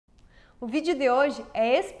O vídeo de hoje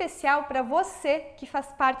é especial para você que faz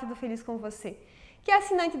parte do Feliz com Você, que é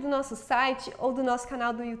assinante do nosso site ou do nosso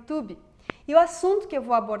canal do YouTube. E o assunto que eu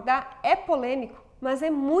vou abordar é polêmico, mas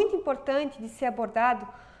é muito importante de ser abordado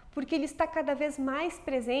porque ele está cada vez mais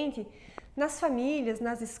presente nas famílias,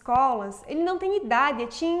 nas escolas. Ele não tem idade,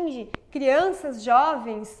 atinge crianças,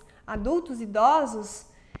 jovens, adultos, idosos,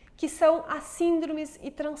 que são as síndromes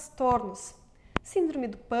e transtornos. Síndrome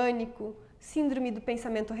do pânico, síndrome do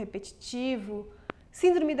pensamento repetitivo,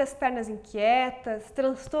 síndrome das pernas inquietas,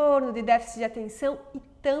 transtorno de déficit de atenção e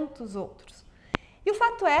tantos outros. E o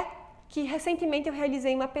fato é que recentemente eu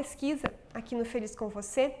realizei uma pesquisa aqui no Feliz com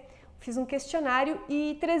Você, fiz um questionário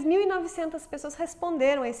e 3.900 pessoas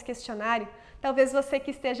responderam a esse questionário. Talvez você que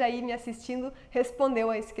esteja aí me assistindo respondeu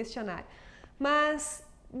a esse questionário. Mas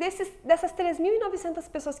dessas 3.900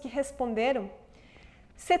 pessoas que responderam,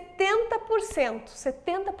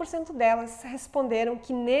 70% delas responderam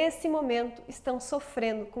que nesse momento estão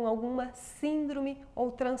sofrendo com alguma síndrome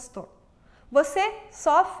ou transtorno. Você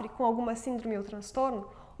sofre com alguma síndrome ou transtorno?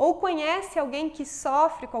 Ou conhece alguém que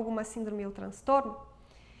sofre com alguma síndrome ou transtorno?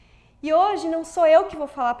 E hoje não sou eu que vou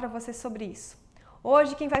falar para você sobre isso.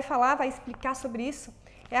 Hoje quem vai falar, vai explicar sobre isso,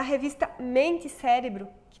 é a revista Mente e Cérebro,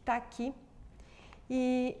 que está aqui.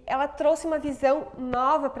 E ela trouxe uma visão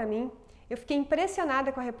nova para mim. Eu fiquei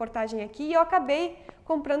impressionada com a reportagem aqui e eu acabei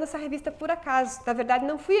comprando essa revista por acaso. Na verdade,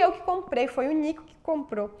 não fui eu que comprei, foi o Nico que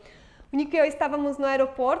comprou. O Nico e eu estávamos no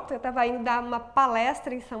aeroporto, eu estava indo dar uma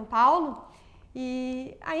palestra em São Paulo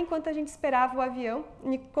e aí, enquanto a gente esperava o avião, o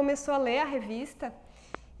Nico começou a ler a revista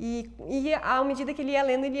e à medida que ele ia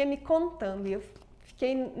lendo, ele ia me contando. E eu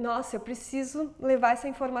fiquei, nossa, eu preciso levar essa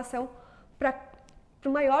informação para o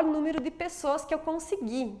maior número de pessoas que eu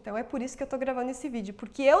conseguir. Então é por isso que eu estou gravando esse vídeo,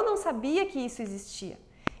 porque eu não sabia que isso existia.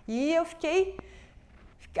 E eu fiquei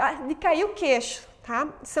de cair o queixo, tá?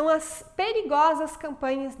 São as perigosas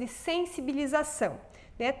campanhas de sensibilização.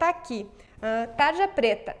 Né? Tá aqui, tarja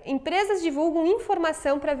preta. Empresas divulgam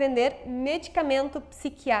informação para vender medicamento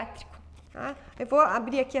psiquiátrico. Tá? Eu vou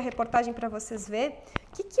abrir aqui a reportagem para vocês verem.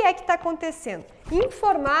 O que é que está acontecendo?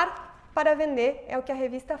 Informar para vender é o que a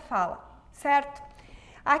revista fala, certo?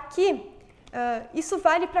 Aqui, isso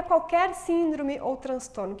vale para qualquer síndrome ou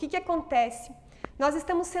transtorno. O que acontece? Nós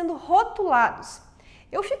estamos sendo rotulados.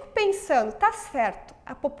 Eu fico pensando, tá certo,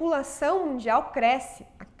 a população mundial cresce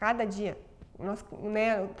a cada dia,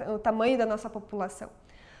 o tamanho da nossa população.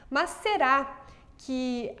 Mas será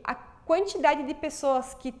que a quantidade de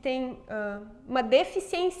pessoas que têm uma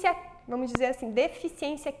deficiência, vamos dizer assim,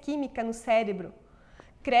 deficiência química no cérebro,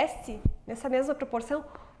 cresce nessa mesma proporção?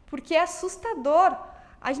 Porque é assustador.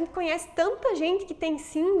 A gente conhece tanta gente que tem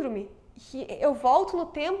síndrome, que eu volto no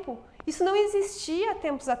tempo, isso não existia há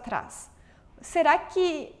tempos atrás. Será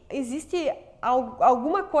que existe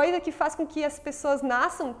alguma coisa que faz com que as pessoas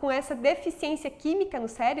nasçam com essa deficiência química no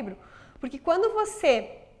cérebro? Porque quando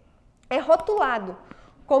você é rotulado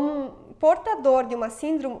como um portador de uma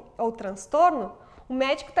síndrome ou transtorno, o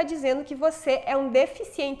médico está dizendo que você é um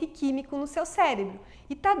deficiente químico no seu cérebro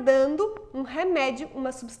e está dando um remédio,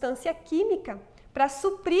 uma substância química para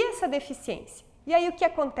suprir essa deficiência. E aí o que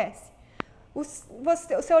acontece? O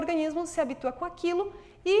seu organismo se habitua com aquilo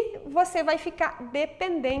e você vai ficar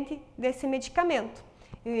dependente desse medicamento.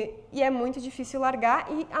 E é muito difícil largar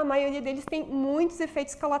e a maioria deles tem muitos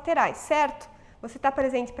efeitos colaterais, certo? Você está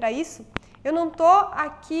presente para isso? Eu não estou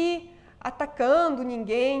aqui atacando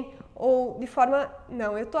ninguém ou de forma...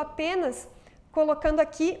 Não, eu estou apenas colocando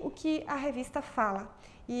aqui o que a revista fala.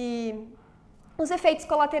 E os efeitos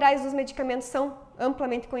colaterais dos medicamentos são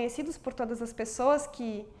amplamente conhecidos por todas as pessoas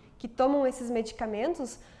que tomam esses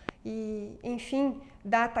medicamentos e, enfim,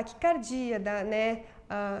 dá taquicardia, dá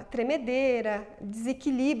tremedeira,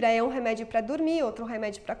 desequilibra, é um remédio para dormir, outro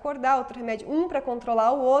remédio para acordar, outro remédio, um para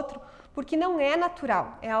controlar o outro, porque não é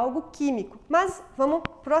natural, é algo químico. Mas vamos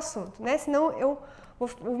pro assunto, né? Senão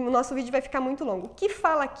o nosso vídeo vai ficar muito longo. O que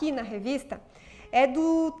fala aqui na revista é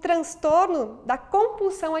do transtorno da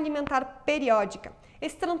compulsão alimentar periódica.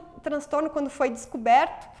 Esse transtorno, quando foi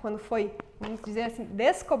descoberto, vamos dizer assim,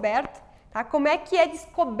 descoberto, tá? Como é que é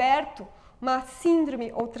descoberto uma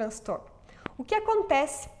síndrome ou transtorno? O que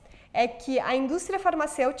acontece é que a indústria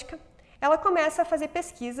farmacêutica, ela começa a fazer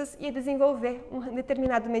pesquisas e a desenvolver um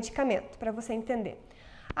determinado medicamento, para você entender.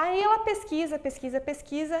 Aí ela pesquisa,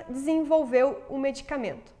 desenvolveu o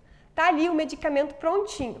medicamento. Tá ali o medicamento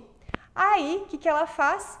prontinho. Aí, o que ela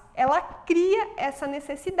faz? Ela cria essa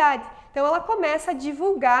necessidade. Então, ela começa a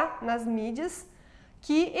divulgar nas mídias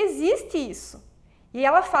que existe isso. E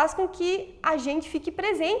ela faz com que a gente fique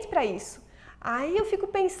presente para isso. Aí eu fico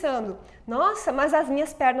pensando, nossa, mas as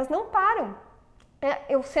minhas pernas não param.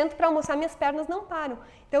 eu sento para almoçar, minhas pernas não param.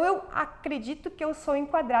 Então eu acredito que eu sou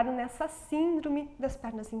enquadrado nessa síndrome das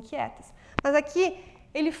pernas inquietas. Mas aqui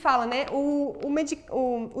ele fala, né,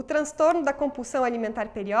 o transtorno da compulsão alimentar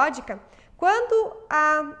periódica, quando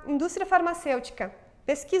a indústria farmacêutica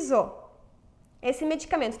pesquisou esse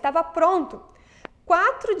medicamento, estava pronto,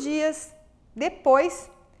 4 dias depois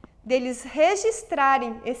deles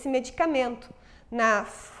registrarem esse medicamento na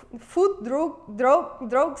Food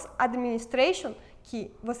Drugs Administration,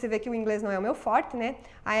 que você vê que o inglês não é o meu forte, né?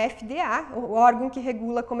 A FDA, o órgão que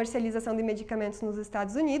regula a comercialização de medicamentos nos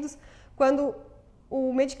Estados Unidos, quando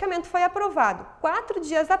o medicamento foi aprovado, 4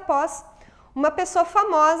 dias após, uma pessoa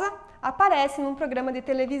famosa aparece num programa de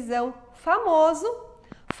televisão famoso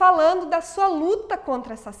falando da sua luta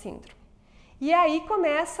contra essa síndrome. E aí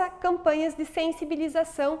começa campanhas de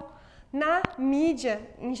sensibilização na mídia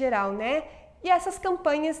em geral, né? E essas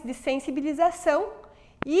campanhas de sensibilização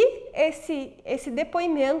e esse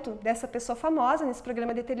depoimento dessa pessoa famosa nesse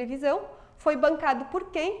programa de televisão foi bancado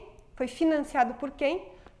por quem? Foi financiado por quem?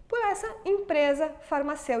 Por essa empresa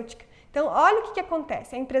farmacêutica. Então, olha o que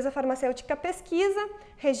acontece. A empresa farmacêutica pesquisa,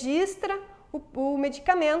 registra o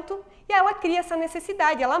medicamento e ela cria essa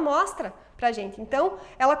necessidade, ela mostra pra gente. Então,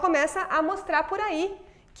 ela começa a mostrar por aí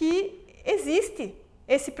que existe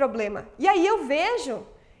esse problema. E aí eu vejo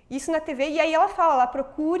isso na TV e aí ela fala,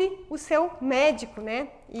 procure o seu médico, né?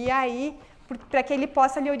 E aí, para que ele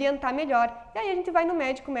possa lhe orientar melhor. E aí a gente vai no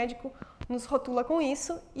médico, o médico nos rotula com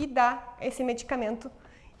isso e dá esse medicamento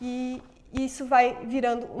e isso vai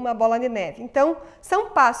virando uma bola de neve. Então, são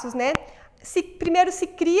passos, né? Primeiro se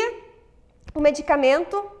cria o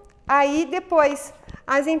medicamento, aí depois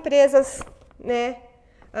as empresas, né,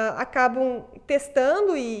 acabam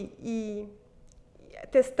testando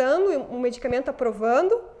testando o medicamento,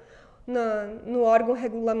 aprovando no órgão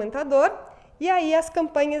regulamentador, e aí as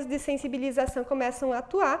campanhas de sensibilização começam a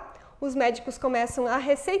atuar, os médicos começam a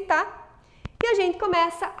receitar e a gente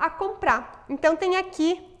começa a comprar. Então tem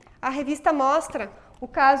aqui, a revista mostra o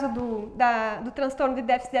caso do transtorno de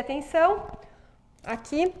déficit de atenção,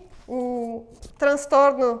 aqui o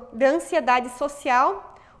transtorno de ansiedade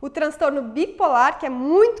social, o transtorno bipolar, que é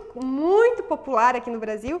muito popular aqui no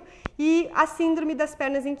Brasil, e a síndrome das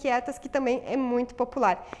pernas inquietas, que também é muito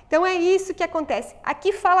popular. Então é isso que acontece.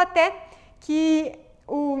 Aqui fala até que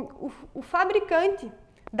o fabricante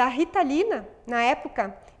da Ritalina, na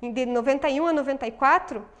época, de 91 a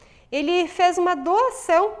 94, ele fez uma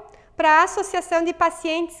doação para a Associação de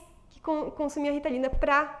Pacientes que consumiam Ritalina.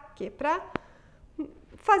 Para quê? Para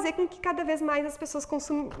fazer com que cada vez mais as pessoas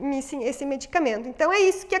consumissem esse medicamento. Então é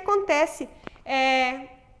isso que acontece.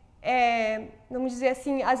 Vamos dizer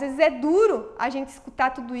assim, às vezes é duro a gente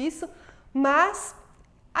escutar tudo isso, mas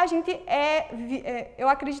a gente eu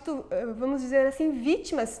acredito, vamos dizer assim,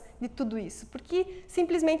 vítimas de tudo isso, porque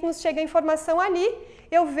simplesmente nos chega a informação ali,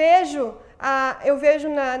 eu vejo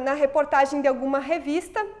na reportagem de alguma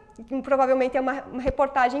revista, provavelmente é uma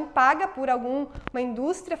reportagem paga por uma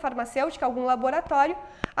indústria farmacêutica, algum laboratório,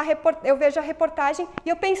 eu vejo a reportagem e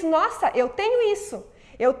eu penso, nossa, eu tenho isso.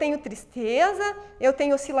 Eu tenho tristeza, eu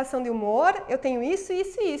tenho oscilação de humor, eu tenho isso,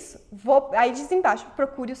 isso e isso. Aí diz embaixo,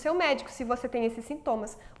 procure o seu médico se você tem esses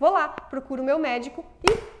sintomas. Vou lá, procuro o meu médico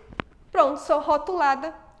e pronto, sou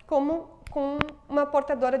rotulada com uma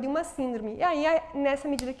portadora de uma síndrome. E aí, nessa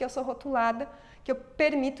medida que eu sou rotulada, que eu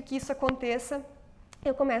permito que isso aconteça,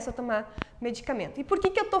 eu começo a tomar medicamento. E por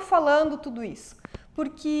que eu estou falando tudo isso?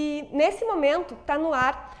 Porque nesse momento está no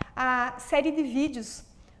ar a série de vídeos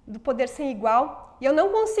do Poder Sem Igual, e eu não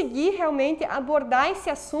consegui realmente abordar esse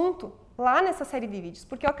assunto lá nessa série de vídeos,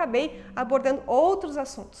 porque eu acabei abordando outros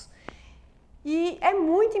assuntos. E é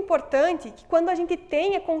muito importante que quando a gente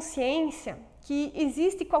tenha consciência que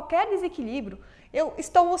existe qualquer desequilíbrio, eu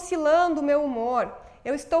estou oscilando o meu humor,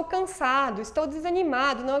 eu estou cansado, estou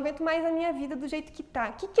desanimado, não aguento mais a minha vida do jeito que está.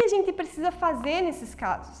 O que a gente precisa fazer nesses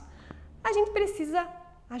casos? A gente precisa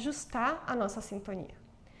ajustar a nossa sintonia.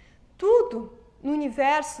 Tudo no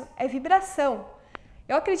universo é vibração.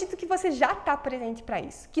 Eu acredito que você já está presente para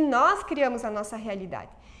isso, que nós criamos a nossa realidade.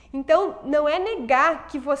 Então, não é negar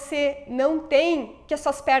que você não tem, que as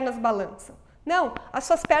suas pernas balançam. Não, as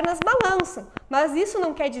suas pernas balançam, mas isso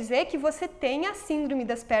não quer dizer que você tenha a síndrome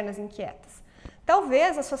das pernas inquietas.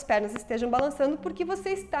 Talvez as suas pernas estejam balançando porque você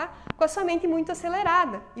está com a sua mente muito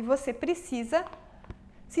acelerada e você precisa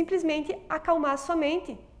simplesmente acalmar a sua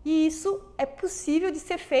mente. E isso é possível de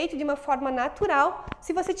ser feito de uma forma natural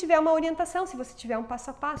se você tiver uma orientação, se você tiver um passo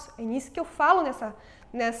a passo. É nisso que eu falo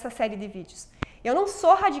nessa série de vídeos. Eu não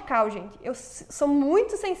sou radical, gente. Eu sou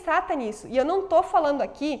muito sensata nisso. E eu não estou falando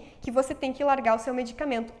aqui que você tem que largar o seu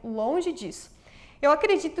medicamento. Longe disso. Eu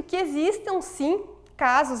acredito que existam sim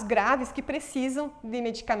casos graves que precisam de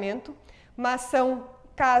medicamento, mas são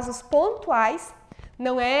casos pontuais,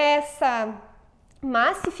 não é essa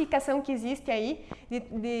massificação que existe aí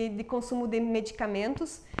de consumo de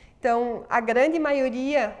medicamentos. Então, a grande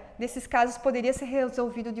maioria desses casos poderia ser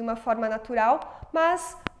resolvido de uma forma natural,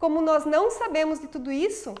 mas como nós não sabemos de tudo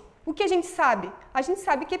isso, o que a gente sabe? A gente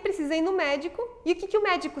sabe que precisa ir no médico, e o que o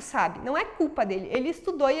médico sabe? Não é culpa dele, ele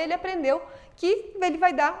estudou e ele aprendeu que ele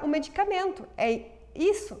vai dar o medicamento, é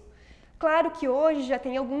isso. Claro que hoje já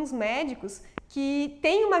tem alguns médicos que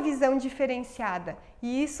têm uma visão diferenciada,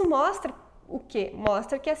 e isso mostra o quê?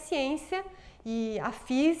 Mostra que a ciência e a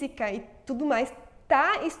física e tudo mais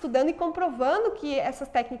está estudando e comprovando que essas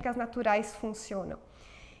técnicas naturais funcionam.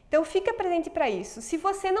 Então fica presente para isso. Se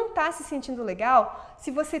você não está se sentindo legal,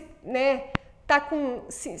 se você tá com,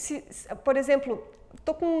 por exemplo,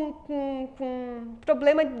 estou com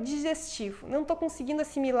problema digestivo, não estou conseguindo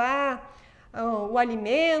assimilar o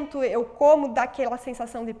alimento, eu como, dá aquela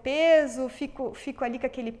sensação de peso, fico ali com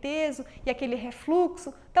aquele peso e aquele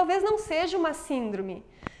refluxo, talvez não seja uma síndrome.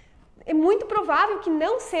 É muito provável que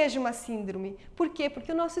não seja uma síndrome. Por quê?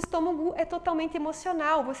 Porque o nosso estômago é totalmente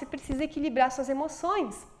emocional, você precisa equilibrar suas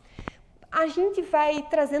emoções. A gente vai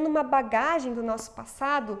trazendo uma bagagem do nosso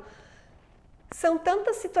passado, são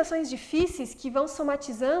tantas situações difíceis que vão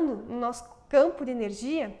somatizando no nosso campo de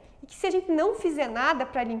energia e que se a gente não fizer nada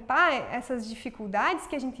para limpar essas dificuldades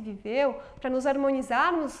que a gente viveu, para nos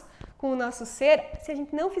harmonizarmos com o nosso ser, se a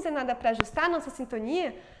gente não fizer nada para ajustar a nossa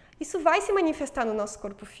sintonia, isso vai se manifestar no nosso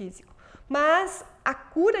corpo físico. Mas a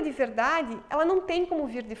cura de verdade, ela não tem como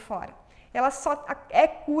vir de fora. Ela só é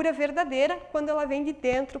cura verdadeira quando ela vem de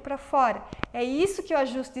dentro para fora. É isso que o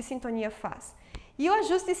ajuste de sintonia faz. E o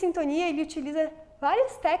ajuste de sintonia, ele utiliza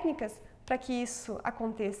várias técnicas para que isso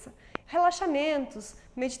aconteça. Relaxamentos,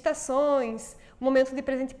 meditações, momento de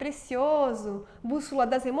presente precioso, bússola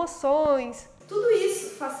das emoções, tudo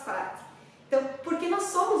isso faz parte. Então, porque nós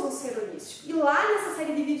somos um ser holístico. E lá nessa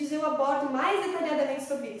série de vídeos eu abordo mais detalhadamente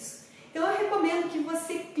sobre isso. Então eu recomendo que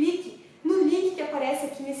você clique no link que aparece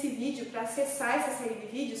aqui nesse vídeo para acessar essa série de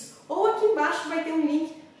vídeos, ou aqui embaixo vai ter um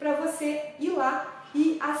link para você ir lá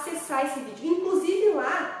e acessar esse vídeo. Inclusive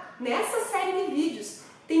lá, nessa série de vídeos,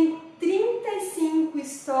 tem 35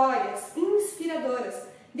 histórias inspiradoras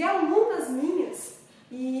de alunas minhas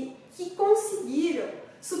e que conseguiram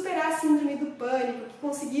superar a síndrome do pânico, que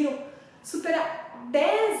conseguiram superar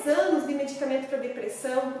 10 anos de medicamento para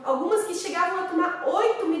depressão, algumas que chegavam a tomar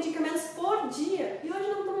 8 medicamentos por dia e hoje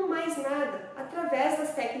não tomam mais nada, através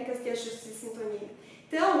das técnicas de ajuste de sintonia.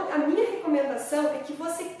 Então, a minha recomendação é que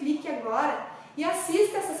você clique agora e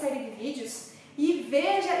assista essa série de vídeos e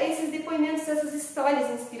veja esses depoimentos, essas histórias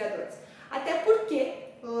inspiradoras. Até porque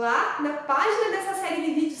lá na página dessa série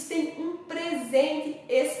de vídeos tem um presente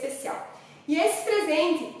especial. E esse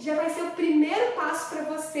presente já vai ser o primeiro passo para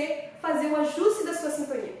você fazer o ajuste da sua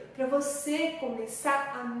sintonia, para você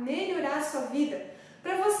começar a melhorar a sua vida,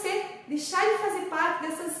 para você deixar de fazer parte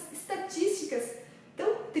dessas estatísticas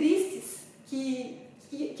tão tristes que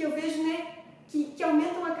eu vejo, que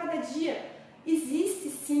aumentam a cada dia. Existe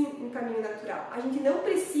sim um caminho natural. A gente não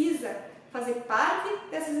precisa fazer parte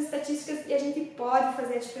dessas estatísticas e a gente pode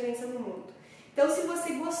fazer a diferença no mundo. Então, se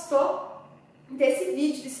você gostou desse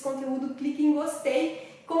vídeo, desse conteúdo, clique em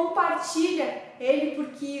gostei, compartilha ele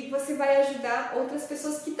porque você vai ajudar outras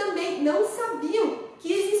pessoas que também não sabiam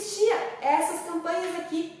que existia essas campanhas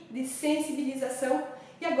aqui de sensibilização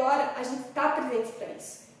e agora a gente está presente para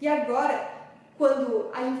isso. E agora,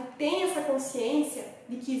 quando a gente tem essa consciência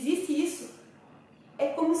de que existe isso, é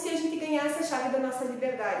como se a gente ganhasse a chave da nossa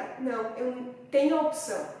liberdade. Não, eu tenho a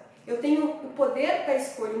opção. Eu tenho o poder da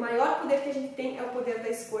escolha, o maior poder que a gente tem é o poder da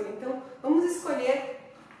escolha. Então, vamos escolher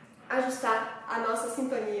ajustar a nossa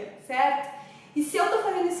sintonia, certo? E se eu estou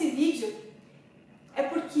fazendo esse vídeo, é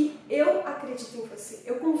porque eu acredito em você,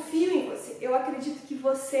 eu confio em você, eu acredito que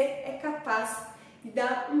você é capaz de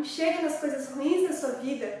dar um chega nas coisas ruins da sua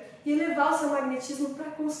vida e elevar o seu magnetismo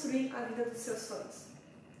para construir a vida dos seus sonhos.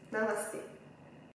 Namastê!